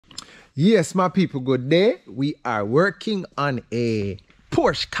Yes, my people, good day. We are working on a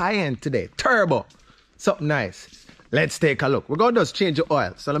Porsche Cayenne today, turbo. Something nice. Let's take a look. We're going to just change the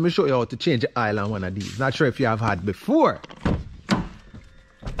oil. So let me show you how to change the oil on one of these. Not sure if you have had before.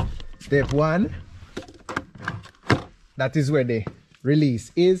 Step one. That is where the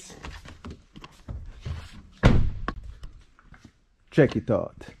release is. Check it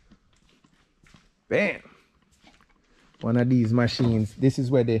out. Bam. One of these machines. This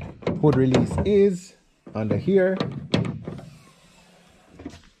is where the hood release is. Under here.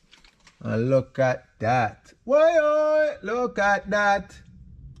 And look at that. Why, look at that.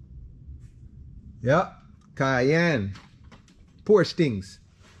 Yep. Cayenne. Porsche things.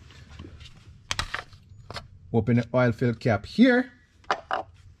 Open the oil fill cap here.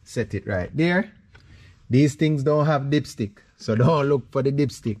 Set it right there. These things don't have dipstick, so don't look for the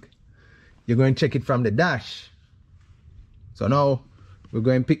dipstick. You're going to check it from the dash. So now we're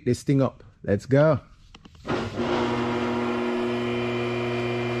going to pick this thing up. Let's go.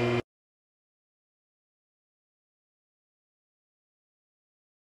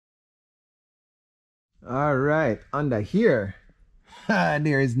 All right, under here,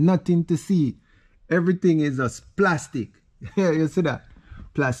 there is nothing to see. Everything is just plastic. You see that?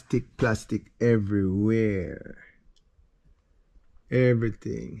 Plastic everywhere.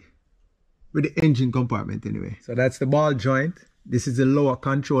 Everything. With the engine compartment anyway. So that's the ball joint. This is the lower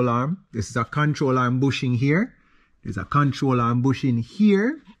control arm. This is a control arm bushing here. There's a control arm bushing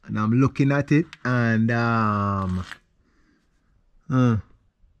here. And I'm looking at it and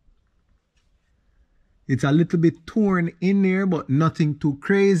it's a little bit torn in there, but nothing too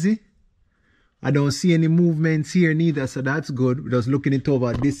crazy. I don't see any movements here neither, so that's good. We're just looking it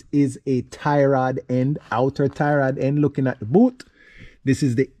over. This is a tie rod end, outer tie rod end, looking at the boot. This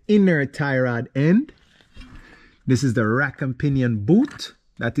is the inner tie rod end. This is the rack and pinion boot.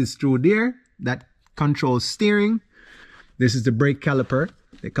 That is through there. That controls steering. This is the brake caliper.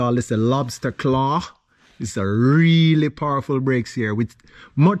 They call this a lobster claw. It's a really powerful brakes here. With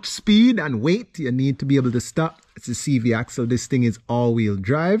much speed and weight, you need to be able to stop. It's a CV axle. This thing is all-wheel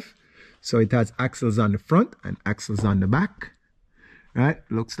drive. So it has axles on the front and axles on the back. Right?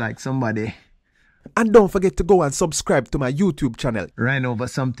 Looks like somebody. And don't forget to go and subscribe to my YouTube channel. Ran over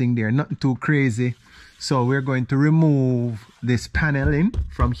something there, nothing too crazy. So we're going to remove this paneling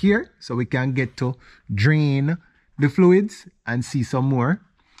from here so we can get to drain the fluids and see some more.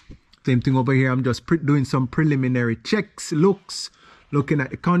 Same thing over here. I'm just doing some preliminary checks, looking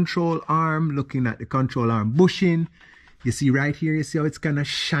at the control arm, looking at the control arm bushing. You see right here, you see how it's kind of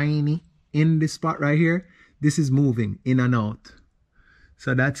shiny in this spot right here. This is moving in and out.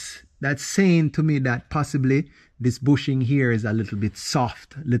 So that's saying to me that possibly this bushing here is a little bit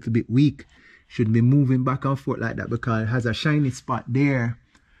soft, a little bit weak. Shouldn't be moving back and forth like that because it has a shiny spot there.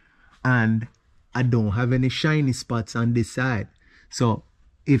 And I don't have any shiny spots on this side. So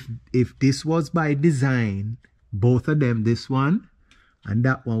if this was by design, both of them, this one and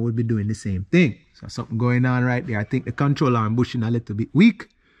that one, would be doing the same thing. So something going on right there. I think the control arm bushing a little bit weak.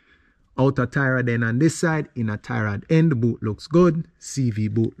 Outer tie rod end on this side, inner tie rod end. The boot looks good. CV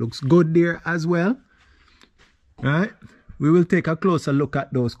boot looks good there as well. Right? We will take a closer look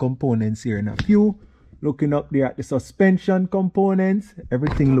at those components here in a few. Looking up there at the suspension components.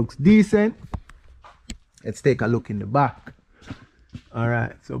 Everything looks decent. Let's take a look in the back.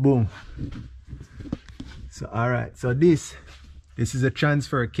 Alright, so boom. So alright, so this is a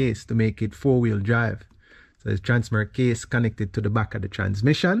transfer case to make it four-wheel drive. So it's transfer case connected to the back of the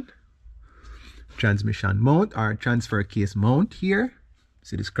transmission. Transmission mount or transfer case mount here.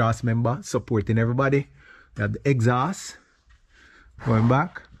 See this cross member supporting everybody. We have the exhaust going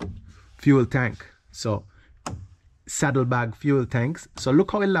back. Fuel tank. So saddlebag fuel tanks. So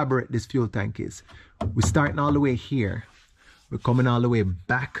look how elaborate this fuel tank is. We're starting all the way here. We're coming all the way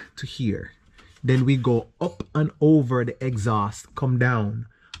back to here. Then we go up and over the exhaust, come down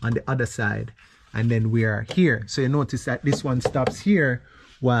on the other side, and then we are here. So you notice that this one stops here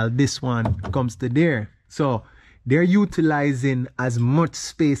while this one comes to there. So they're utilizing as much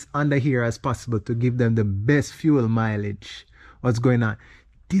space under here as possible to give them the best fuel mileage. What's going on?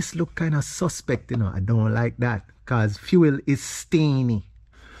 This look kind of suspect, you know. I don't like that because fuel is stainy.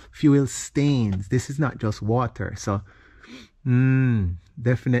 Fuel stains. This is not just water. So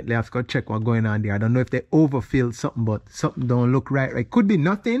definitely have to go check what's going on there. I don't know if they overfilled something, but something don't look right. It could be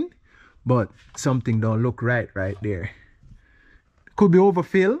nothing, but something don't look right there. Could be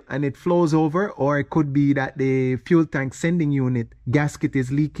overfill and it flows over, or it could be that the fuel tank sending unit gasket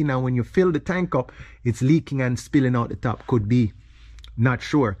is leaking, and when you fill the tank up, it's leaking and spilling out the top. Could be. Not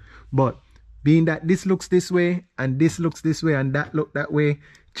sure. But being that this looks this way and this looks this way and that look that way,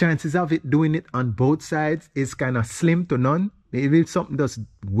 chances of it doing it on both sides is kind of slim to none. Maybe something that's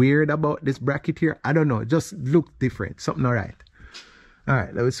weird about this bracket here. I don't know. It just look different. Something all right. All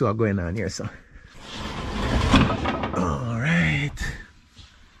right, let's see what's going on here. So, all right.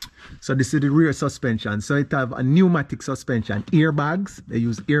 So this is the rear suspension. So it have a pneumatic suspension, airbags. They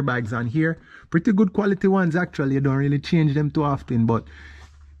use airbags on here. Pretty good quality ones actually. You don't really change them too often, but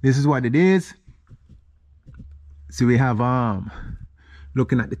this is what it is. So we have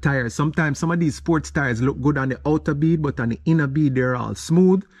looking at the tires. Sometimes some of these sports tires look good on the outer bead, but on the inner bead they're all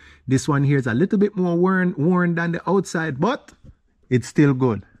smooth. This one here is a little bit more worn than the outside, but it's still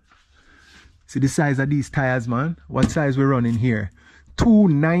good. See the size of these tires, man. What size we're running here?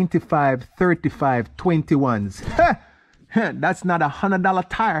 295 35 21s. That's not $100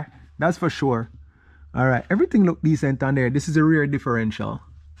 tire, that's for sure. All right, everything look decent on there. This is a rear differential,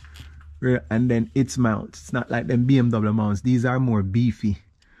 and then its mounts. It's not like them BMW mounts. These are more beefy,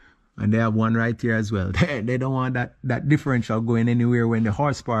 and they have one right here as well. They don't want that differential going anywhere when the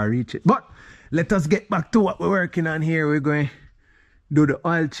horsepower reach it. But let us get back to what we're working on here. We're going to do the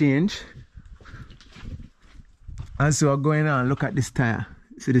oil change. And so what's going on, look at this tire.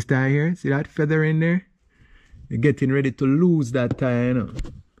 See this tire here? See that feather in there? You're getting ready to lose that tire, you know.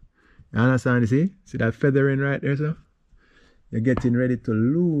 You understand, you see? See that feather in right there, so? You're getting ready to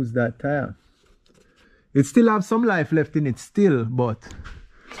lose that tire. It still have some life left in it still, but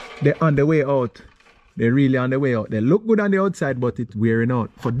they're on the way out. They're really on the way out. They look good on the outside, but it's wearing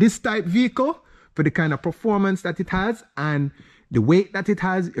out. For this type vehicle, for the kind of performance that it has, and the weight that it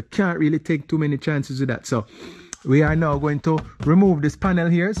has, you can't really take too many chances with that. So we are now going to remove this panel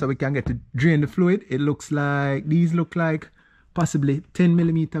here so we can get to drain the fluid. It looks like, these look like possibly 10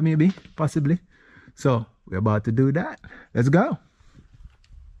 millimeter maybe, possibly. So we're about to do that. Let's go.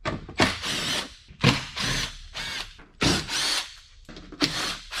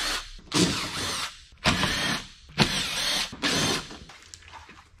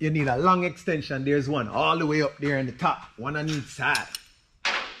 You need a long extension. There's one all the way up there in the top, one on each side.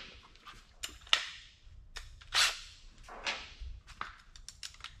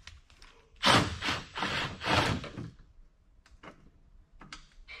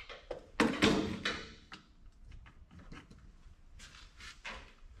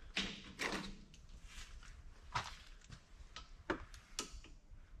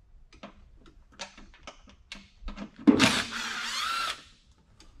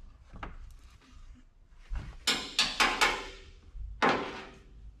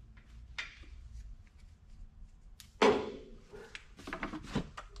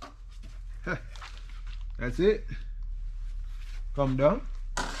 That's it. Come down.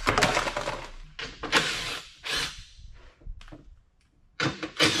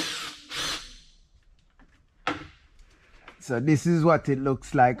 So this is what it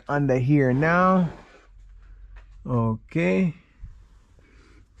looks like under here now. Okay.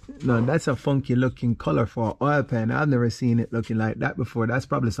 Now that's a funky looking color for an oil pan. I've never seen it looking like that before. That's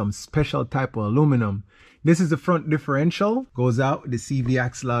probably some special type of aluminum. This is the front differential. Goes out with the CV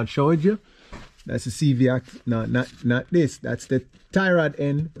axle I showed you. That's the CV axle. No, not this. That's the tie rod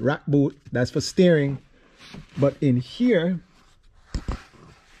end, rack boot. That's for steering. But in here,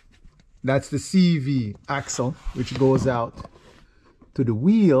 that's the CV axle, which goes out to the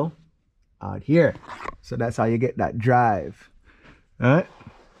wheel out here. So that's how you get that drive. All right.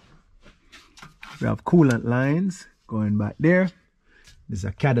 We have coolant lines going back there. There's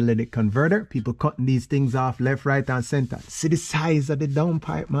a catalytic converter. People cutting these things off left, right, and center. See the size of the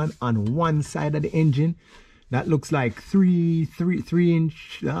downpipe, man, on one side of the engine. That looks like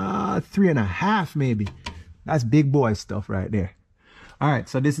 3.5 maybe. That's big boy stuff right there. All right,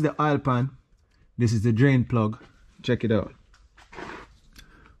 so this is the oil pan. This is the drain plug. Check it out.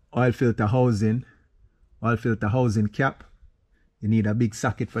 Oil filter housing cap. You need a big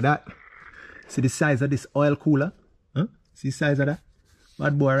socket for that. See the size of this oil cooler? Huh? See the size of that?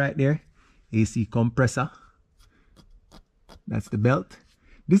 Bad boy right there. AC compressor. That's the belt.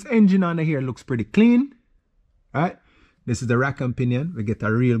 This engine on here looks pretty clean. Right? This is the rack and pinion. We get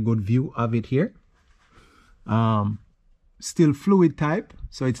a real good view of it here. Still fluid type,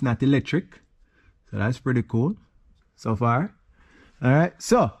 so it's not electric. So that's pretty cool so far. All right,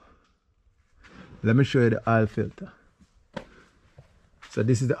 so let me show you the oil filter. So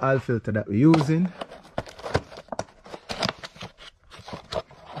this is the oil filter that we're using.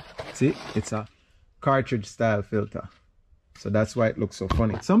 See, it's a cartridge style filter. So that's why it looks so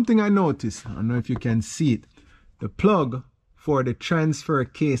funny. Something I noticed, I don't know if you can see it, the plug for the transfer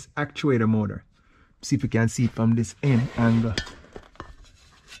case actuator motor. See if you can see it from this end angle.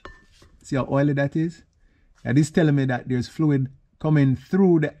 See how oily that is? That is telling me that there's fluid coming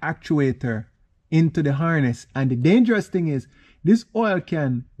through the actuator into the harness. And the dangerous thing is this oil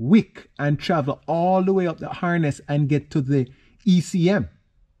can wick and travel all the way up the harness and get to the ECM.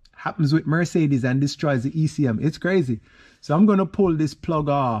 Happens with Mercedes and destroys the ECM. It's crazy. So I'm going to pull this plug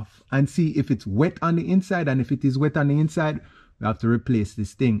off and see if it's wet on the inside. And if it is wet on the inside, we have to replace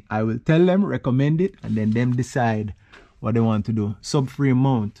this thing. I will tell them, recommend it, and then them decide what they want to do. Sub-frame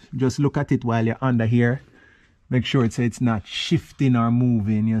mount. Just look at it while you're under here. Make sure it's not shifting or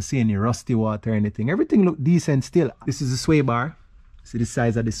moving. You see any rusty water or anything. Everything look decent still. This is the sway bar. See the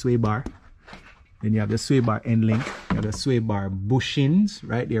size of the sway bar. Then you have the sway bar end link. You have the sway bar bushings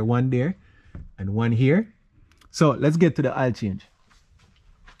right there. One there and one here. So let's get to the oil change.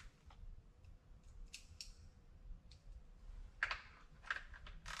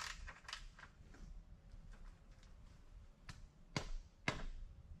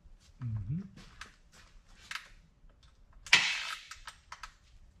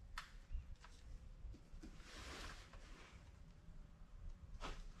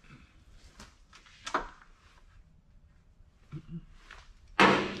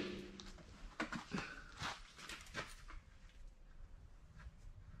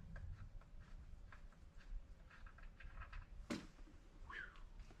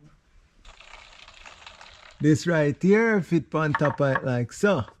 This right here fit on top of it like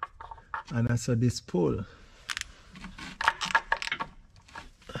so. And I saw this pull.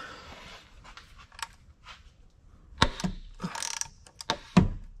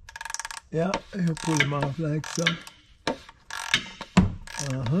 Yeah, you pull them off like so.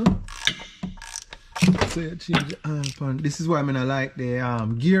 So you change the oil pan. This is why I mean I like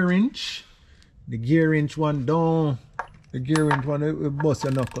the gear wrench. The gear wrench one down. The gear wrench one will bust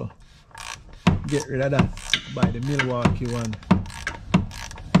your knuckle. Get rid of that by the Milwaukee one.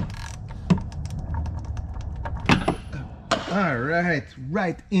 All right,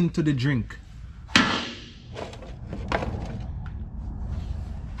 right into the drink.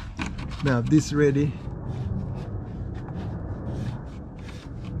 Now this ready.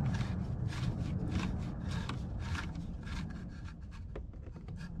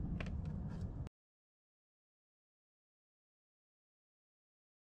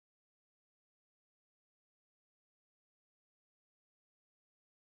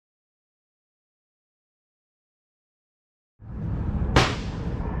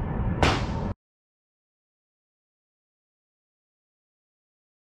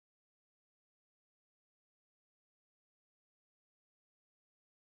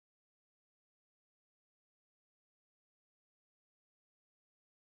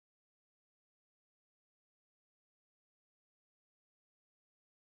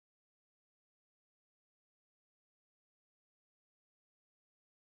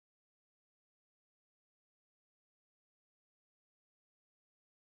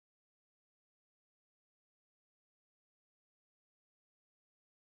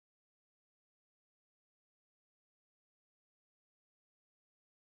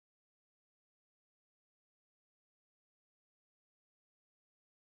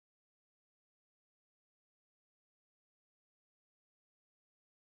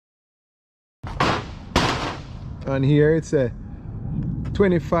 And here it's a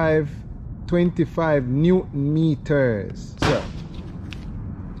 25 Newton meters. So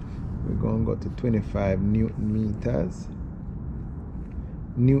we're going to go to 25 Newton meters.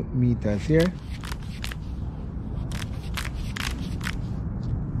 Newton meters here.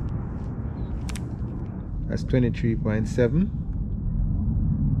 That's 23.7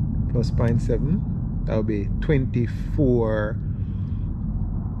 plus 0.7. That will be 24.4.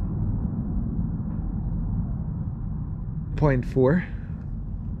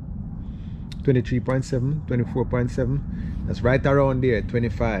 23.7, 24.7. That's right around there,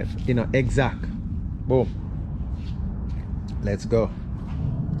 25. You know, exact. Boom. Let's go.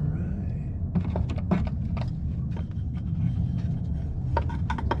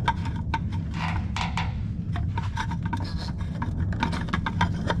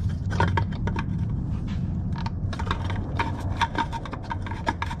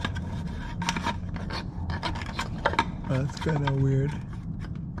 That's kind of weird.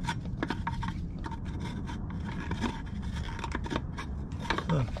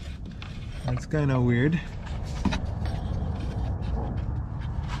 Huh. That's kind of weird.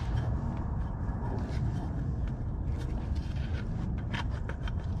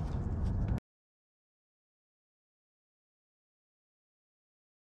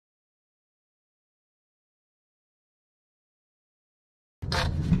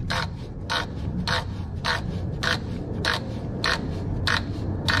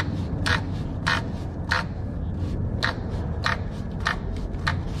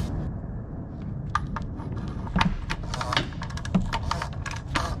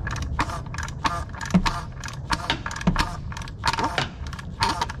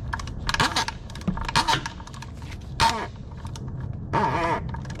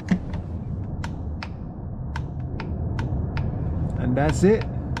 And that's it.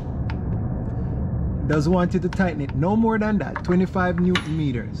 Doesn't want you to tighten it no more than that. 25 Newton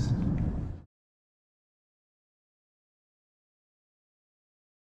meters.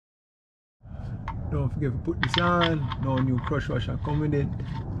 Don't forget to put this on. No new crush washer come with it.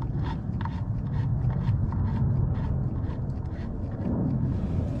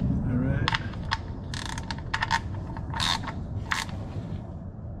 Alright.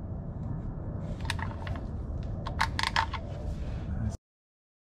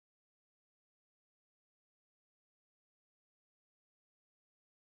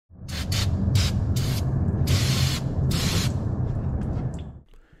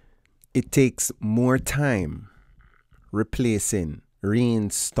 It takes more time replacing,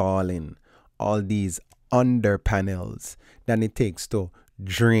 reinstalling all these under panels than it takes to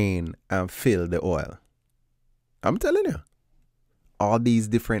drain and fill the oil. I'm telling you. All these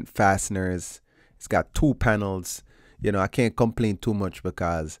different fasteners. It's got 2 panels. You know, I can't complain too much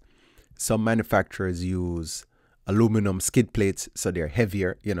because some manufacturers use aluminum skid plates, so they're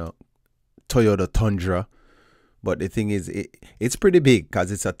heavier, you know, Toyota Tundra. But the thing is, it's pretty big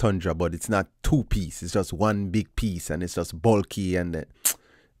because it's a Tundra, but it's not 2-piece. It's just 1 big piece, and it's just bulky. And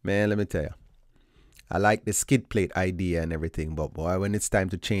man, let me tell you, I like the skid plate idea and everything, but boy, when it's time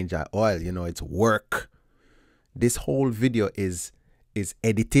to change that oil, you know, it's work. This whole video is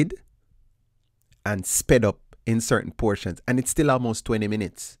edited and sped up in certain portions, and it's still almost 20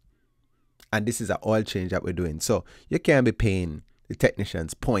 minutes. And this is an oil change that we're doing, so you can't be paying the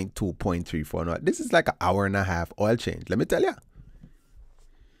technicians 0.2, 0.34. No, this is like an hour and a half oil change. Let me tell you,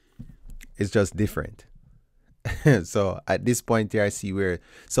 it's just different. So at this point here, I see where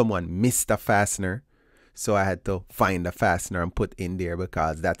someone missed a fastener, so I had to find a fastener and put in there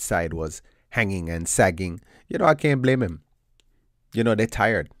because that side was hanging and sagging. You know, I can't blame him. You know, they're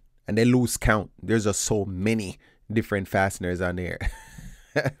tired and they lose count. There's just so many different fasteners on there.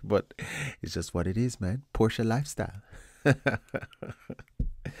 But it's just what it is, man. Porsche lifestyle.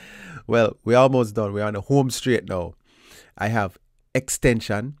 Well, we're almost done. We're on the home straight now. I have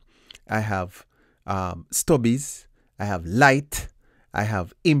extension, I have stubbies, I have light, I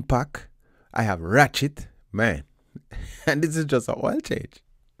have impact, I have ratchet, man. And this is just an oil change.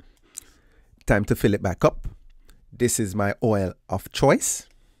 Time to fill it back up. This is my oil of choice,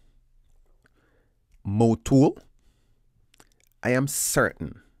 Motul. I am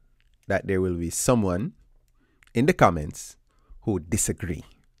certain that there will be someone in the comments who disagree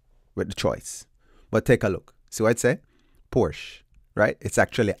with the choice. But take a look. See what it say? Porsche, right? It's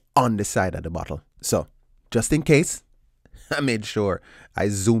actually on the side of the bottle. So, just in case, I made sure I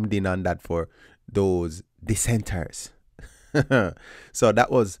zoomed in on that for those dissenters. So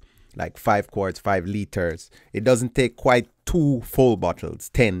that was like 5 quarts, 5 liters. It doesn't take quite 2 full bottles.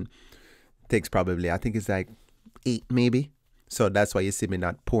 10 takes probably, I think it's like 8 maybe. So that's why you see me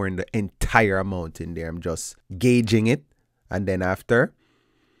not pouring the entire amount in there. I'm just gauging it. And then after,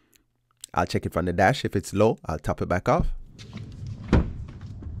 I'll check it from the dash. If it's low, I'll top it back off.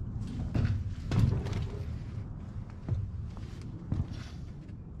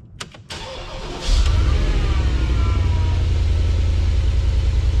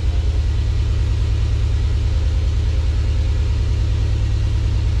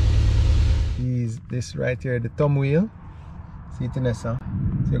 This right here, the thumb wheel. See it in there, so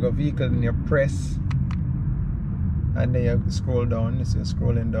you got vehicle and you press, and then you scroll down. You see you're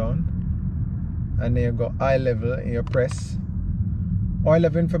scrolling down, and then you go eye level and you press. Oil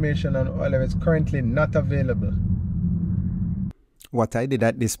level information and oil level is currently not available. What I did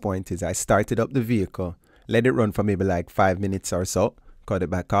at this point is I started up the vehicle, let it run for maybe like 5 minutes or so, cut it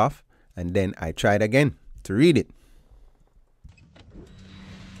back off, and then I tried again to read it.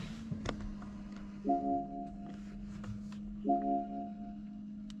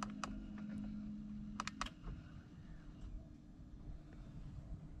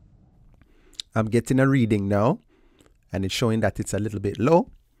 I'm getting a reading now, and it's showing that it's a little bit low.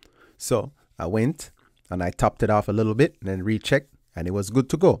 So I went and I topped it off a little bit and then rechecked, and it was good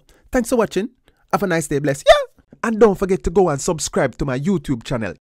to go. Thanks for watching. Have a nice day. Bless. Yeah. And don't forget to go and subscribe to my YouTube channel.